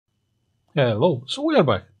Hello, so we are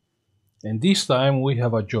back, and this time we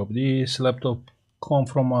have a job. This laptop come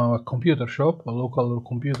from a computer shop, a local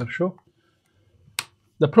computer shop.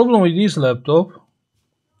 The problem with this laptop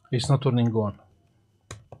is not turning on,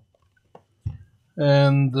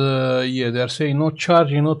 and yeah, they are saying no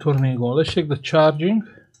charging, not turning on. Let's check the charging.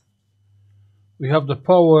 We have the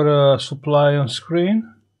power supply on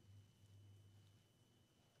screen,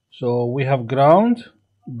 so we have ground.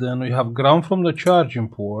 Then we have ground from the charging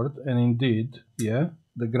port, and indeed, yeah,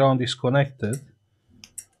 the ground is connected,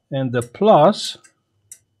 and the plus.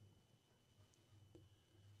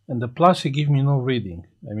 And the plus it give me no reading.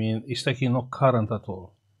 I mean, it's taking no current at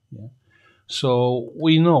all. Yeah. So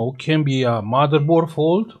we know can be a motherboard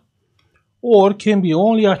fault or can be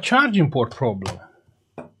only a charging port problem.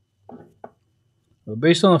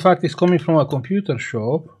 Based on the fact it's coming from a computer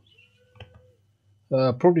shop,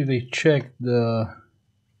 probably they checked the.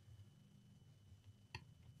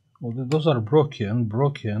 Well, those are broken.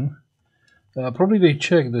 Probably they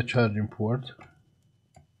checked the charging port.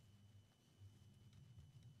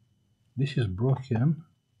 This is broken.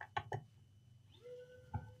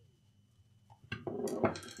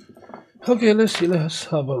 Okay, let's see. Let's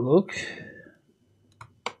have a look.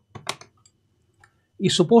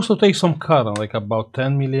 It's supposed to take some current, like about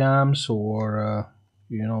 10 milliamps or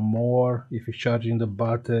more if it's charging the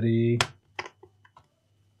battery.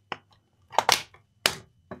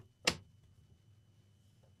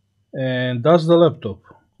 And that's the laptop.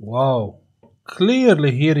 Wow,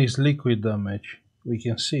 clearly here is liquid damage, we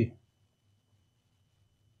can see.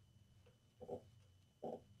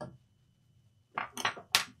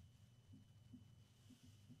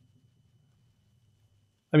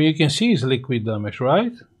 I mean, you can see it's liquid damage,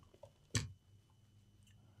 right?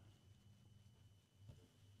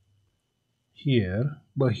 Here,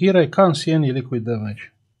 but here I can't see any liquid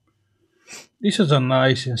damage. This is a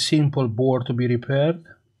nice and simple board to be repaired.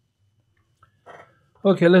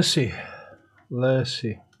 Okay, let's see. Let's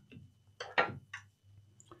see.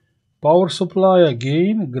 Power supply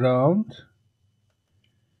again, ground,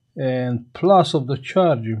 and plus of the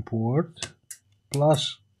charging port,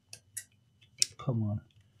 plus, come on,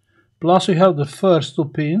 plus we have the first two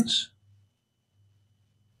pins,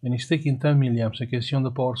 and it's taking 10 milliamps, I can see on the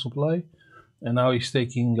power supply, and now it's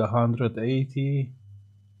taking 180,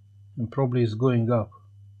 and probably it's going up.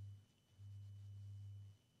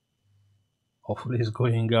 Hopefully it's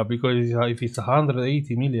going up, because if it's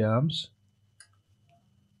 180 milliamps,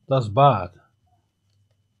 that's bad.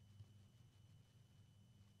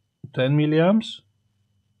 10 milliamps?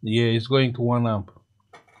 Yeah, it's going to 1 amp.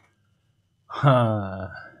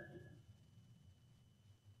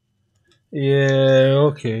 Yeah,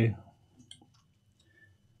 okay.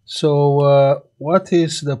 So what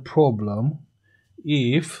is the problem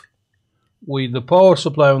if with the power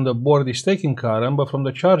supply on the board is taking current, but from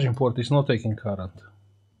the charging port is not taking current?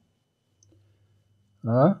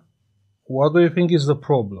 Huh? What do you think is the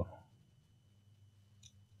problem?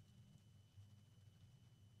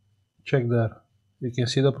 Check there. You can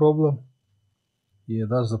see the problem? Yeah,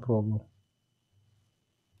 that's the problem.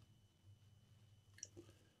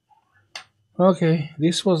 Okay,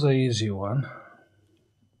 this was an easy one.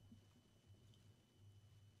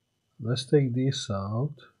 Let's take this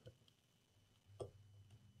out.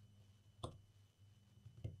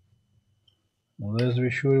 Let's be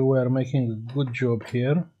sure we are making a good job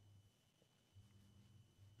here.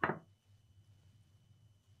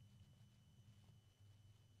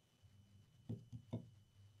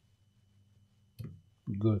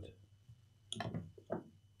 Good.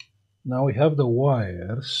 Now we have the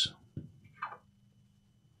wires.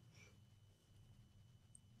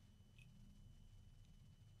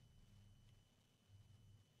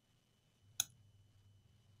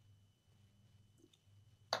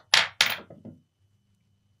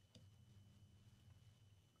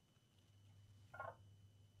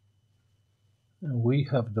 And we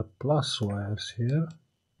have the plus wires here.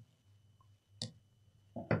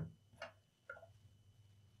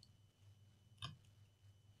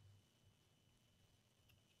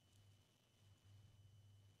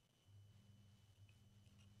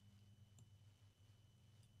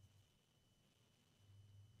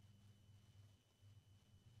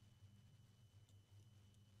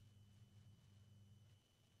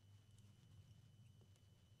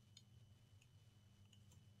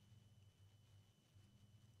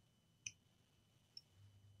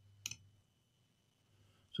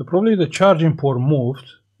 So probably the charging port moved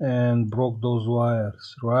and broke those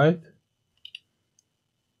wires, right?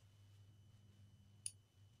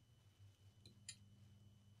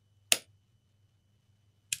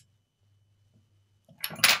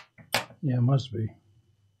 Yeah, must be.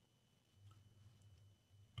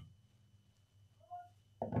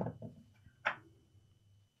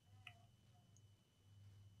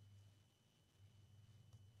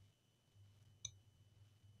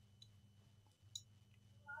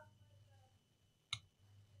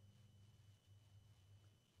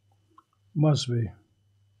 Must be.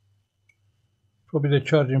 Probably the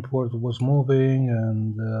charging port was moving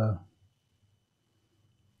and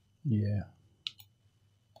yeah,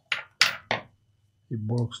 it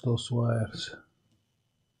blocks those wires.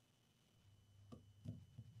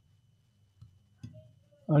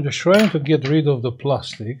 I'm just trying to get rid of the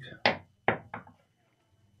plastic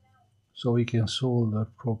so we can solder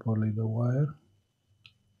properly the wire.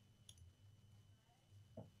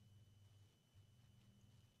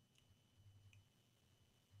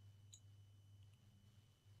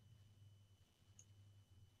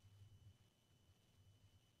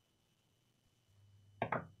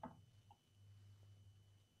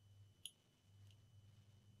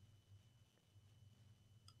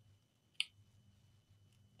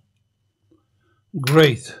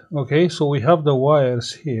 Great. Okay, so we have the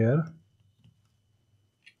wires here.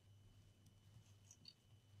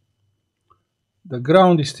 The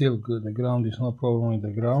ground is still good. The ground is no problem with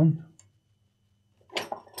the ground.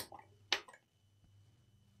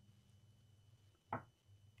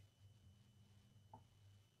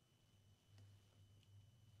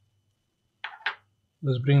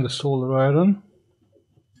 Let's bring the solder iron.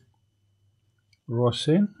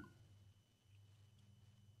 Rosin.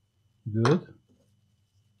 Good.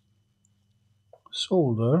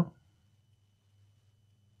 Solder.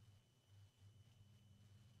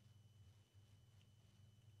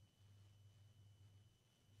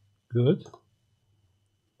 Good.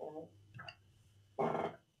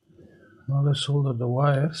 Now let's solder the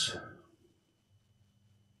wires.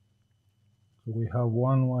 So we have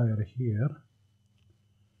one wire here,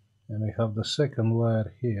 and we have the second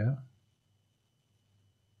wire here.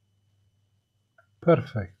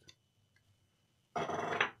 Perfect.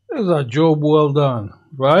 It's a job well done,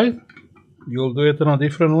 right? You'll do it in a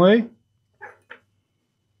different way.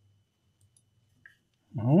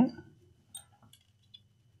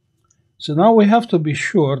 So now we have to be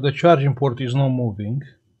sure the charging port is not moving.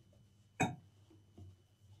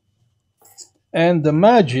 And the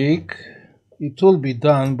magic, it will be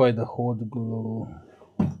done by the hot glue.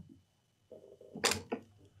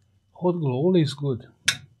 Hot glue always good.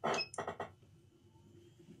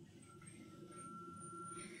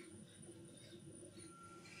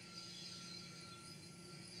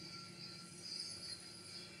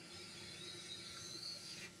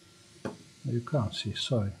 You can't see,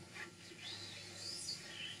 sorry.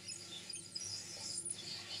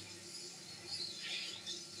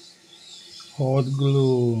 Hot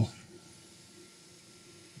glue.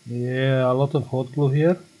 Yeah, a lot of hot glue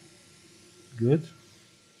here. Good.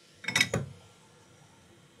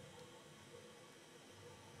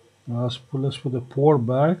 Now let's put the pour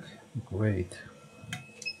back. Great.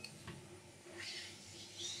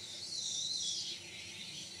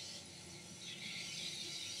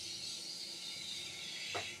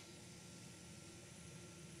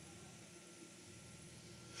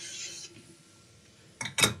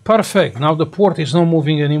 Perfect. Now the port is not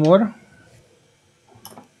moving anymore.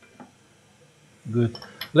 Good.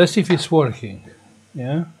 Let's see if it's working.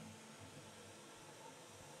 Yeah.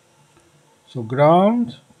 So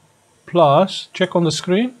ground plus, check on the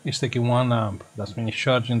screen, it's taking 1 amp. That means it's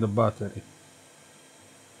charging the battery.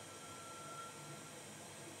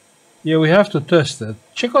 Yeah, we have to test it.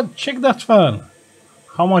 Check that fan.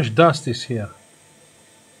 How much dust is here?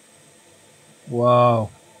 Wow.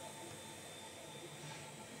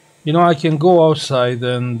 You know, I can go outside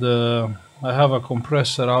and I have a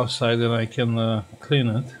compressor outside and I can clean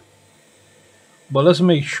it. But let's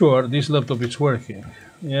make sure this laptop is working.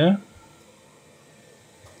 Yeah?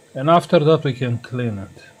 And after that we can clean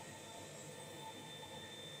it.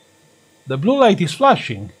 The blue light is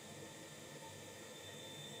flashing.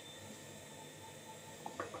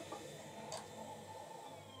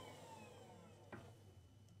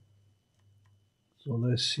 So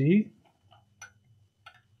let's see.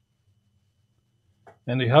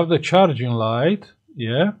 And we have the charging light.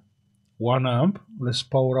 Yeah. 1 amp. Let's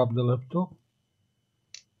power up the laptop.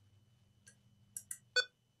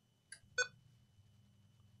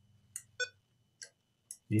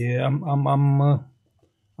 Yeah, I'm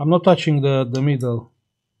not touching the middle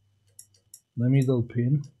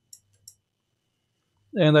pin,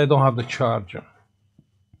 and I don't have the charger.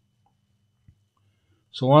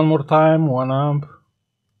 So one more time, 1 amp,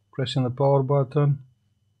 pressing the power button,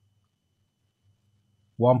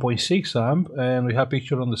 1.6 amp, and we have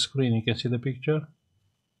picture on the screen. You can see the picture.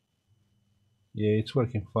 Yeah, it's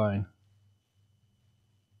working fine.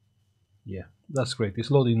 Yeah, that's great. It's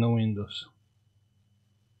loading the Windows.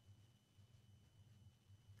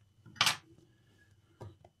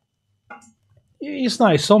 It's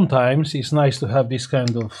nice. Sometimes it's nice to have this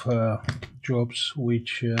kind of jobs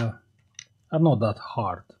which are not that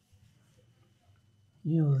hard.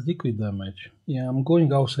 Yeah, liquid damage. Yeah, I'm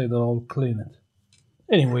going outside and I'll clean it.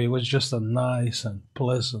 Anyway, it was just a nice and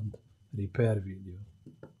pleasant repair video.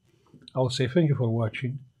 I will say thank you for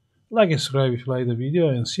watching. Like and subscribe if you like the video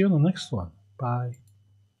and see you on the next one. Bye.